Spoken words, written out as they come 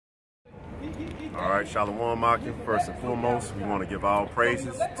All right, Shalom Makim. First and foremost, we want to give all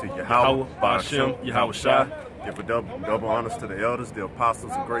praises to Yahweh, Ba'ashem, Yahweh Shai. Give a double honors to the elders, the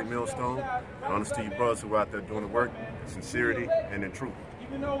apostles of Great Millstone. And honors to you brothers who are out there doing the work, sincerity, and in truth.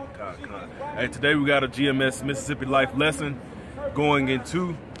 Hey, today we got a GMS Mississippi Life lesson going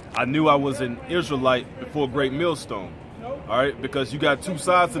into I knew I was an Israelite before Great Millstone. All right, because you got two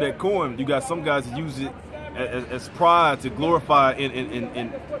sides to that coin. You got some guys that use it as pride to glorify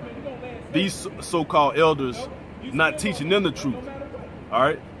in these so-called elders not teaching them the truth. All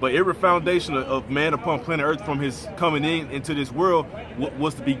right, but every foundation of man upon planet Earth from his coming into this world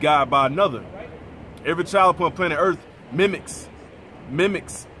was to be guided by another. Every child upon planet Earth mimics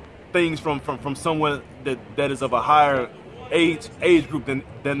things from someone that is of a higher age group than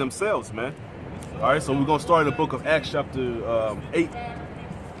themselves, man. All right, so we're gonna start in the book of Acts chapter 8.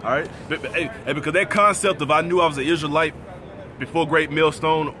 All right, and because that concept of I knew I was an Israelite before Great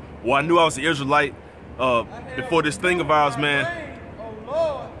Millstone, or I knew I was an Israelite before this thing of ours, man,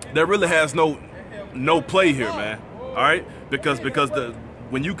 that really has no play here, man. All right, because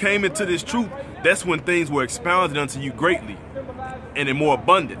when you came into this truth, that's when things were expounded unto you greatly and in more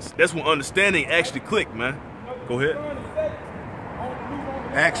abundance. That's when understanding actually clicked, man. Go ahead.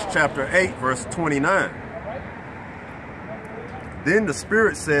 Acts chapter 8, verse 29. Then the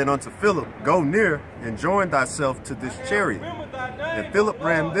Spirit said unto Philip, Go near and join thyself to this chariot. And Philip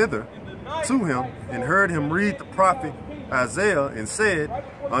ran thither to him and heard him read the prophet Isaiah and said,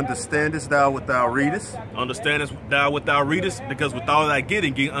 Understandest thou what thou readest? Understandest thou what thou readest? Because with all thy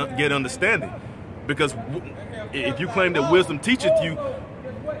getting, get understanding. Because if you claim that wisdom teacheth you,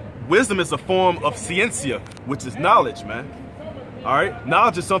 wisdom is a form of ciencia, which is knowledge, man. All right,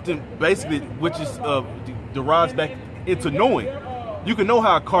 knowledge is something basically which is derives back into knowing. You can know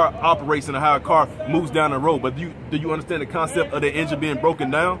how a car operates and how a car moves down the road, but do you understand the concept of the engine being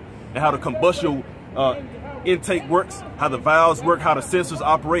broken down and how the combustion intake works, how the valves work, how the sensors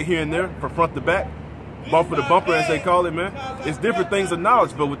operate here and there from front to back, bumper to bumper as they call it, man? It's different things of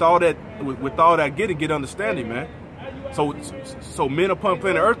knowledge, but with all that get understanding, man. So men upon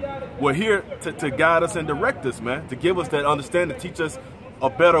planet Earth were here to guide us and direct us, man, to give us that understanding, teach us a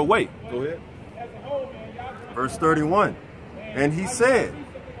better way. Go ahead. Verse 31. And he said,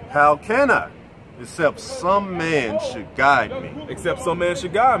 How can I, except some man should guide me? Except some man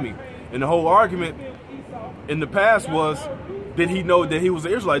should guide me. And the whole argument in the past was, did he know that he was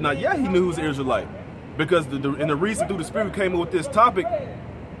an Israelite? Now, yeah, he knew he was an Israelite. Because the reason through the Spirit came up with this topic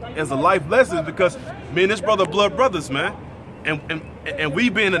as a life lesson is because me and this brother are blood brothers, man. And we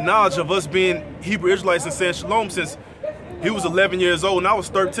been in the knowledge of us being Hebrew Israelites and saying shalom since he was 11 years old and I was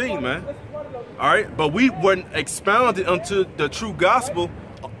 13, man. All right, but we weren't expounded unto the true gospel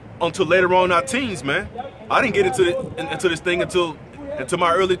until later on in our teens, man. I didn't get into this thing until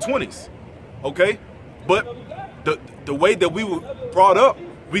my early 20s, okay? But the way that we were brought up,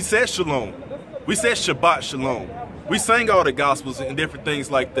 we said shalom. We said Shabbat shalom. We sang all the gospels and different things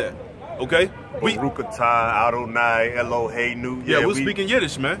like that, okay? We Rukatai, Adonai, Eloheinu. Yeah, we're speaking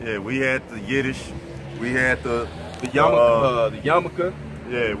Yiddish, man. Yeah, we had the Yiddish. We had the yarmulke.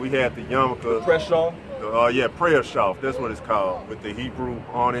 Yeah, we had the yarmulke. Prayer shawl. Yeah, prayer shawl. That's what it's called, with the Hebrew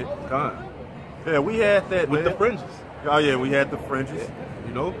on it. God. Yeah, we had that, with man. The fringes. Oh yeah, we had the fringes. Yeah,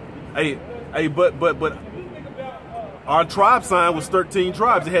 you know, hey, but our tribe sign was 13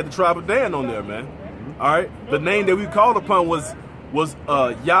 tribes. It had the tribe of Dan on there, man. Mm-hmm. All right, the name that we called upon was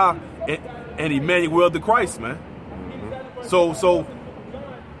Yah and Emmanuel the Christ, man. Mm-hmm. So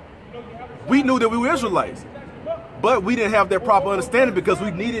we knew that we were Israelites. But we didn't have that proper understanding because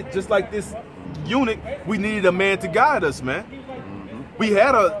we needed, just like this eunuch, we needed a man to guide us, man. Mm-hmm. We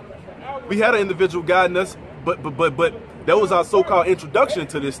had an individual guiding us, but that was our so-called introduction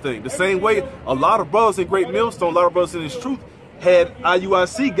to this thing. The same way a lot of brothers in Great Millstone, a lot of brothers in this truth, had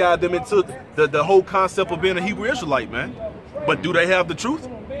IUIC guide them into the whole concept of being a Hebrew Israelite, man. But do they have the truth?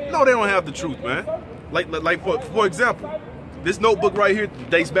 No, they don't have the truth, man. Like for example, this notebook right here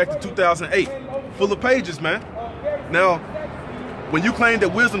dates back to 2008, full of pages, man. Now, when you claim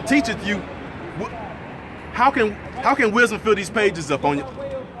that wisdom teacheth you, how can wisdom fill these pages up on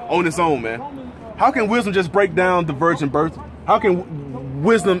its own, man? How can wisdom just break down the virgin birth? How can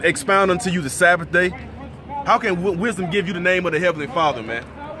wisdom expound unto you the Sabbath day? How can wisdom give you the name of the Heavenly Father, man?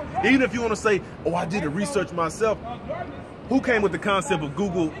 Even if you want to say, oh, I did the research myself, who came with the concept of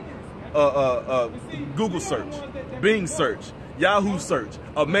Google search, Bing search, Yahoo search?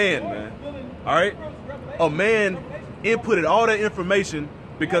 A man, man. All right? A man inputted all that information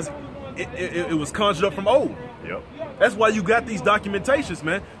because it was conjured up from old. Yep. That's why you got these documentations,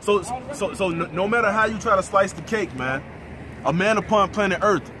 man. So no matter how you try to slice the cake, man, a man upon planet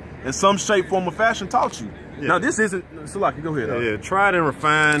Earth in some shape, form, or fashion taught you. Yeah. Now this isn't, Salaki, go ahead. Yeah, tried and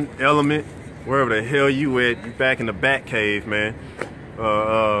refined element, wherever the hell you at, you back in the back cave, man.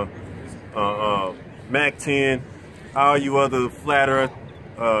 Mac 10, all you other flat earth,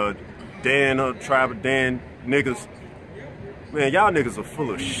 Dan, tribe of Dan niggas, man, y'all niggas are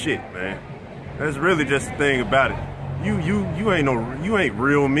full of shit, man. That's really just the thing about it. You ain't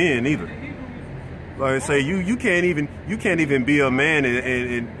real men either. Like I say, you can't even be a man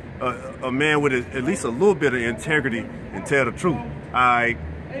and a man with at least a little bit of integrity and tell the truth.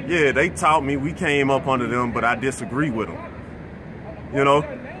 Yeah, they taught me, we came up under them, but I disagree with them. You know,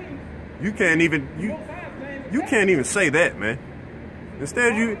 you can't even say that, man.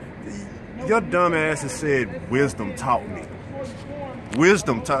 Instead, your dumb ass has said, wisdom taught me.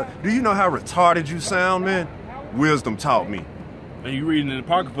 Wisdom taught. Do you know how retarded you sound, man? Wisdom taught me. And you reading in the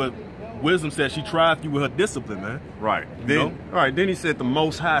Apocrypha, wisdom said she tried you with her discipline, man. Right. Then he said the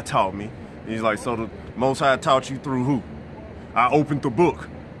Most High taught me. And he's like, so the Most High taught you through who? I opened the book.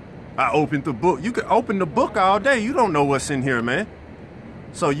 I opened the book. You can open the book all day. You don't know what's in here, man.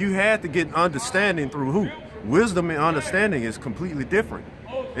 So you had to get understanding through who? Wisdom and understanding is completely different.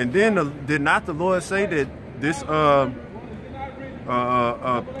 And then did not the Lord say that this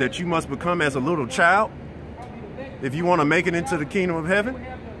that you must become as a little child if you want to make it into the kingdom of heaven?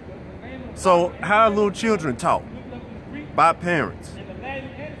 So how are little children taught? By parents.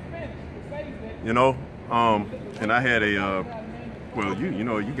 You know, and I had a well,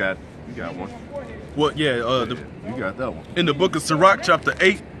 you got one. Well, yeah, you got that one. In the book of Sirach, chapter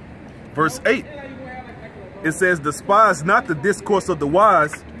 8, verse 8, it says, despise not the discourse of the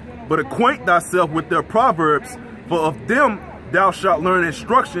wise, but acquaint thyself with their proverbs, for of them thou shalt learn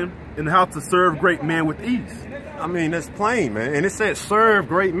instruction in how to serve great men with ease. I mean, that's plain, man. And it said serve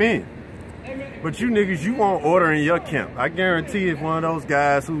great men. But you niggas, you want order in your camp. I guarantee if one of those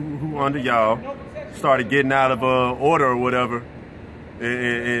guys who under y'all started getting out of order or whatever,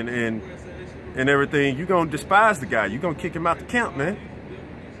 and everything, you're going to despise the guy. You're going to kick him out the camp, man.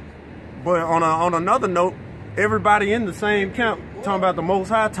 But on another note, everybody in the same camp talking about the Most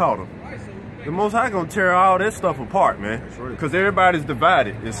High taught them. The Most High going to tear all that stuff apart, man. Because everybody's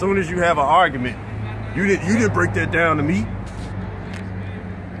divided. As soon as you have an argument, you didn't break that down to me.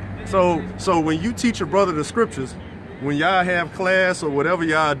 So when you teach a brother the scriptures, when y'all have class or whatever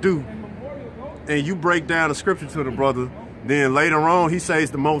y'all do, and you break down the scripture to the brother, then later on he says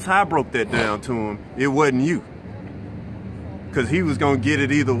the Most High broke that down to him. It wasn't you. Because he was going to get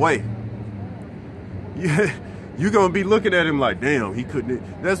it either way. You're going to be looking at him like, damn, he couldn't.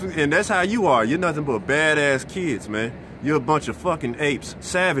 And that's how you are. You're nothing but badass kids, man. You're a bunch of fucking apes,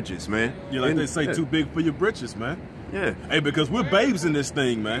 savages, man. Yeah, like they say, too big for your britches, man. Yeah. Hey, because we're babes in this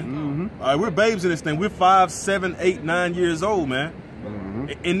thing, man. Mm-hmm. All right, we're babes in this thing. We're 5, 7, 8, 9 years old, man.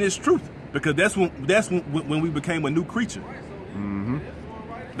 Mm-hmm. In this truth. Because that's when we became a new creature. Mm-hmm.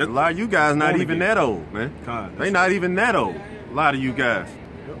 A lot of you guys not even that old, man. They not even that old. A lot of you guys.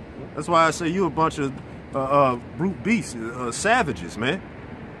 That's why I say you a bunch of brute beasts, savages, man.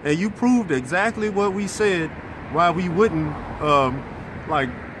 And you proved exactly what we said. Why we wouldn't,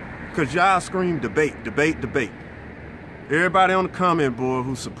 because y'all scream debate, debate, debate. Everybody on the comment board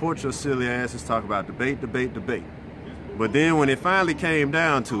who supports your silly asses talk about debate, debate, debate. But then when it finally came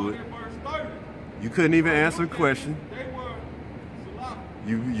down to it, you couldn't even answer a question.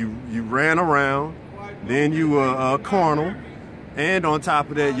 You ran around, then you were carnal, and on top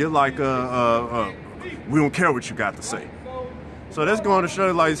of that, you're like, we don't care what you got to say. So that's going to show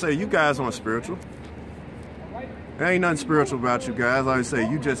you, like I say, you guys aren't spiritual. There ain't nothing spiritual about you guys. Like I say,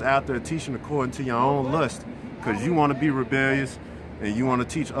 you just out there teaching according to your own lust because you want to be rebellious and you want to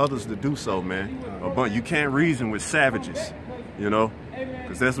teach others to do so, man. But you can't reason with savages, you know,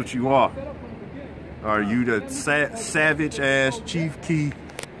 because that's what you are. Are you the savage-ass, Chief Key,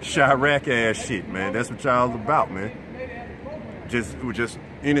 Chirac-ass shit, man. That's what y'all about, man. Just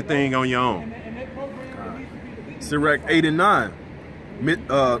anything on your own. Sirach 8 and 9.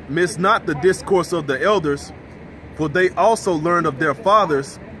 Miss not the discourse of the elders, for they also learn of their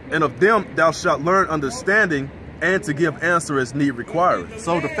fathers, and of them thou shalt learn understanding, and to give answer as need requireth.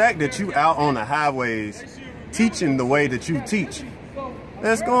 So the fact that you out on the highways teaching the way that you teach,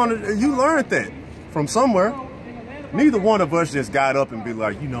 you learned that from somewhere. Neither one of us just got up and be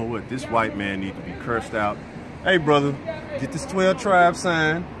like, you know what, this white man need to be cursed out. Hey brother, get this 12 tribe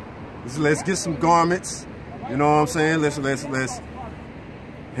sign. Let's get some garments. You know what I'm saying? Let's.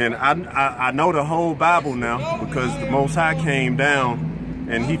 And I know the whole Bible now because the Most High came down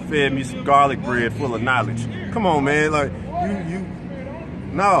and he fed me some garlic bread full of knowledge. Come on, man. Like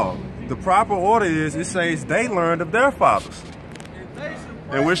no. The proper order is it says they learned of their fathers.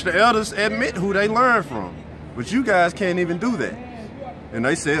 in which the elders admit who they learn from. But you guys can't even do that. And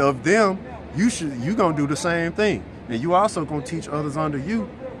they say of them, you gonna do the same thing. And you also gonna teach others under you.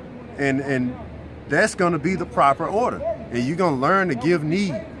 And that's gonna be the proper order. And you're gonna learn to give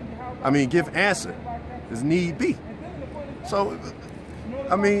give answer as need be. So,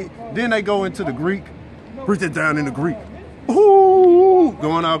 then they go into the Greek, break it down in the Greek. Ooh,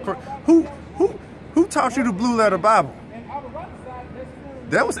 going out. Who taught you the blue letter Bible?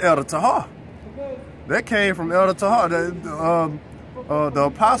 That was Elder Tahar. That came from Elder Tahar. The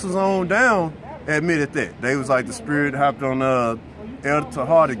apostles on down admitted that. They was like the Spirit hopped on Elder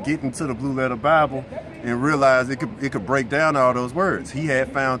Tahar to get into the blue letter Bible and realized it could break down all those words. He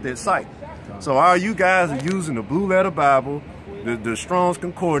had found that site. So all you guys are using the blue letter Bible, the Strong's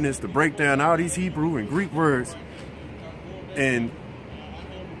Concordance to break down all these Hebrew and Greek words, and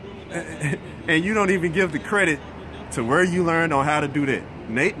you don't even give the credit to where you learned on how to do that.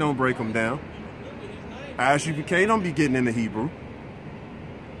 Nate don't break them down. ISUPK don't be getting into Hebrew.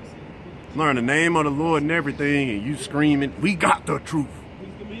 Learn the name of the Lord and everything, and you screaming, "We got the truth."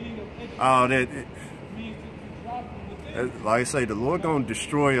 All that. Like I say, the Lord gonna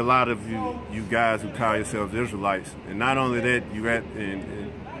destroy a lot of you guys who call yourselves Israelites. And not only that,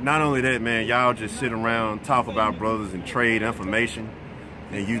 man, y'all just sit around, talk about brothers and trade information,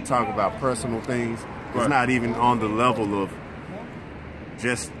 and you talk about personal things. It's not even on the level of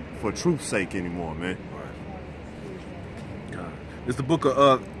just for truth's sake anymore, man. It's the book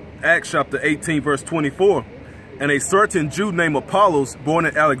of Acts chapter 18, verse 24. And a certain Jew named Apollos, born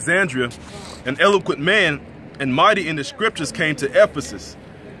in Alexandria, an eloquent man and mighty in the scriptures, came to Ephesus.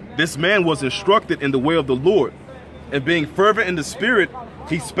 This man was instructed in the way of the Lord, and being fervent in the spirit,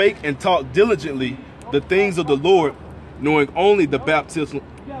 he spake and taught diligently the things of the Lord, knowing only the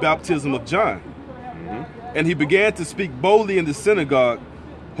baptism of John. And he began to speak boldly in the synagogue,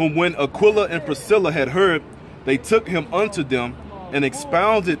 whom when Aquila and Priscilla had heard, they took him unto them and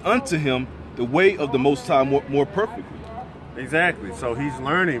expounded unto him the way of the Most High more perfectly. Exactly. So he's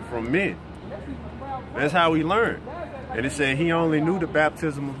learning from men. That's how he learned. And it said he only knew the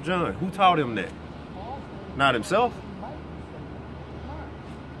baptism of John. Who taught him that? Not himself.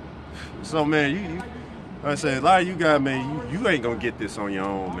 So, man, I say a lot of you guys, man, you ain't gonna get this on your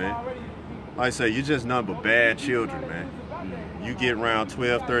own, man. Like I say, you're just nothing but bad children, man. You get around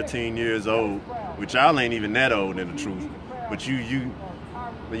 12, 13 years old, which y'all ain't even that old in the truth. But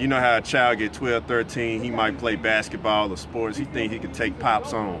you know how a child get 12, 13, he might play basketball or sports. He think he could take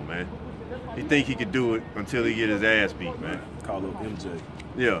Pops on, man. He think he could do it until he get his ass beat, man. Call up MJ.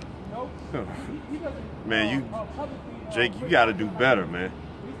 Yeah. Man, Jake, you got to do better, man.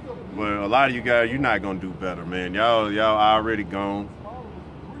 But a lot of you guys, you're not gonna do better, man. Y'all already gone.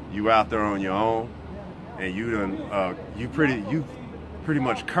 You out there on your own, and you pretty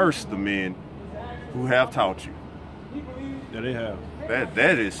much cursed the men who have taught you. Yeah, they have.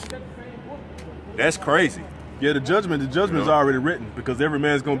 That's crazy. Yeah, the judgment is already written, because every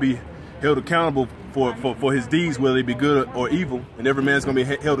man's gonna be held accountable for his deeds, whether they be good or evil, and every man's gonna be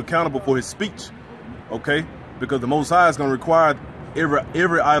held accountable for his speech. Okay, because the Most High is gonna require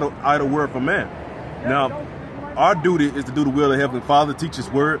every idle word from man. Now, our duty is to do the will of the Heavenly Father, teach His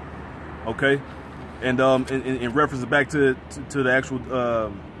word. Okay, and in reference back to the actual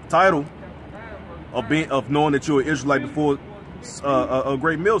title of knowing that you're an Israelite before a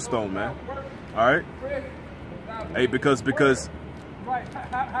great millstone, man. All right. Hey, because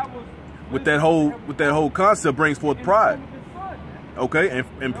with that whole concept brings forth pride. Okay,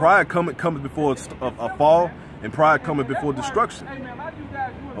 and pride cometh before a fall, and pride cometh before destruction.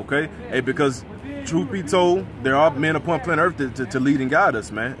 Okay, hey, because truth be told, there are men upon planet Earth to lead and guide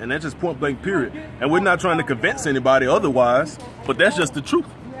us, man, and that's just point blank period. And we're not trying to convince anybody otherwise, but that's just the truth.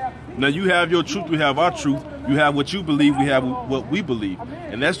 Now, you have your truth, we have our truth. You have what you believe, we have what we believe,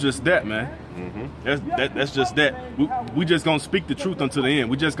 and that's just that, man. That's just that. We just gonna speak the truth unto the end.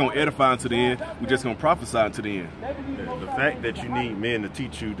 We just gonna edify unto the end. We just gonna prophesy unto the end. The fact that you need men to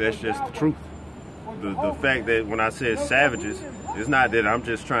teach you, that's just the truth. The fact that when I said savages, it's not that I'm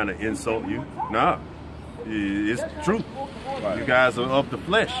just trying to insult you. Nah, it's the truth. Right. You guys are of the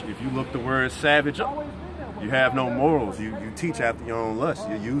flesh. If you look the word savage up, you have no morals. You teach after your own lust.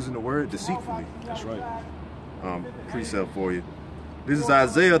 You're using the word deceitfully. That's right. Precept for you. This is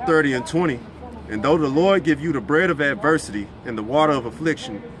Isaiah 30:20. And though the Lord give you the bread of adversity and the water of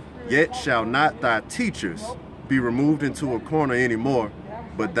affliction, yet shall not thy teachers be removed into a corner anymore,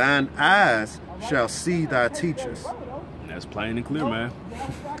 but thine eyes shall see thy teachers. That's plain and clear, man.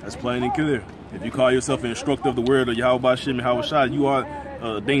 That's plain and clear. If you call yourself an instructor of the word of Yahweh Bashim and Yahweh Shai, you are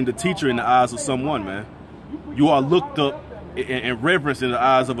deemed a teacher in the eyes of someone, man. You are looked up and reverence in the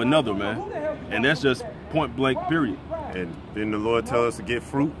eyes of another, man. And that's just point blank, period. And then the Lord tell us to get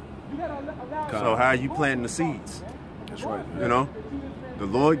fruit. So how are you planting the seeds? That's right. You know, the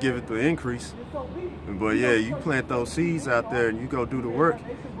Lord giveth the increase. But yeah, you plant those seeds out there and you go do the work,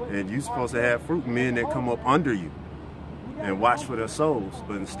 and you supposed to have fruit men that come up under you and watch for their souls.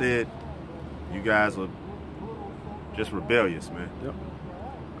 But instead, you guys are just rebellious, man. Yep.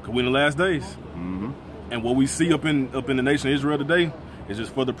 Cause we're in the last days. And what we see up in the nation of Israel today is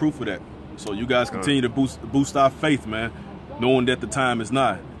just further proof of that. So you guys continue to boost our faith, man, knowing that the time is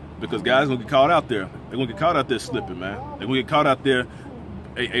nigh. Because guys gonna get caught out there. They're gonna get caught out there slipping, man. They're gonna get caught out there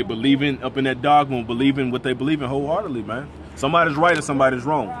believing up in that dogma, believing what they believe in wholeheartedly, man. Somebody's right and somebody's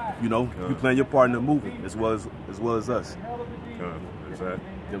wrong. You know, you playing your part in the movement as well as us. Is that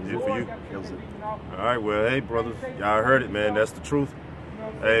it for you? That was it. All right, well, hey, brothers, y'all heard it, man. That's the truth.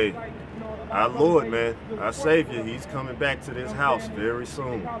 Hey, our Lord, man, our Savior, he's coming back to this house very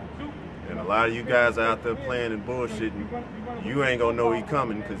soon. And a lot of you guys out there playing and bullshitting, you ain't gonna know he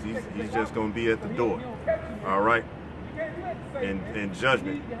coming because he's just gonna be at the door. All right? And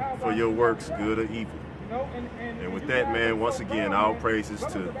judgment for your works, good or evil. And with that, man, once again, all praises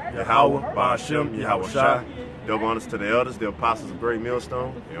to Yahweh, Ba'ashem, Yahweh Shai. Double honors to the elders, the apostles of Great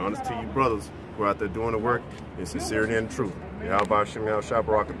Millstone, and honors to you brothers who are out there doing the work in sincerity and truth. Yahweh, Ba'ashem, Yahweh Shai,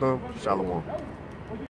 Barakathum, Shalom.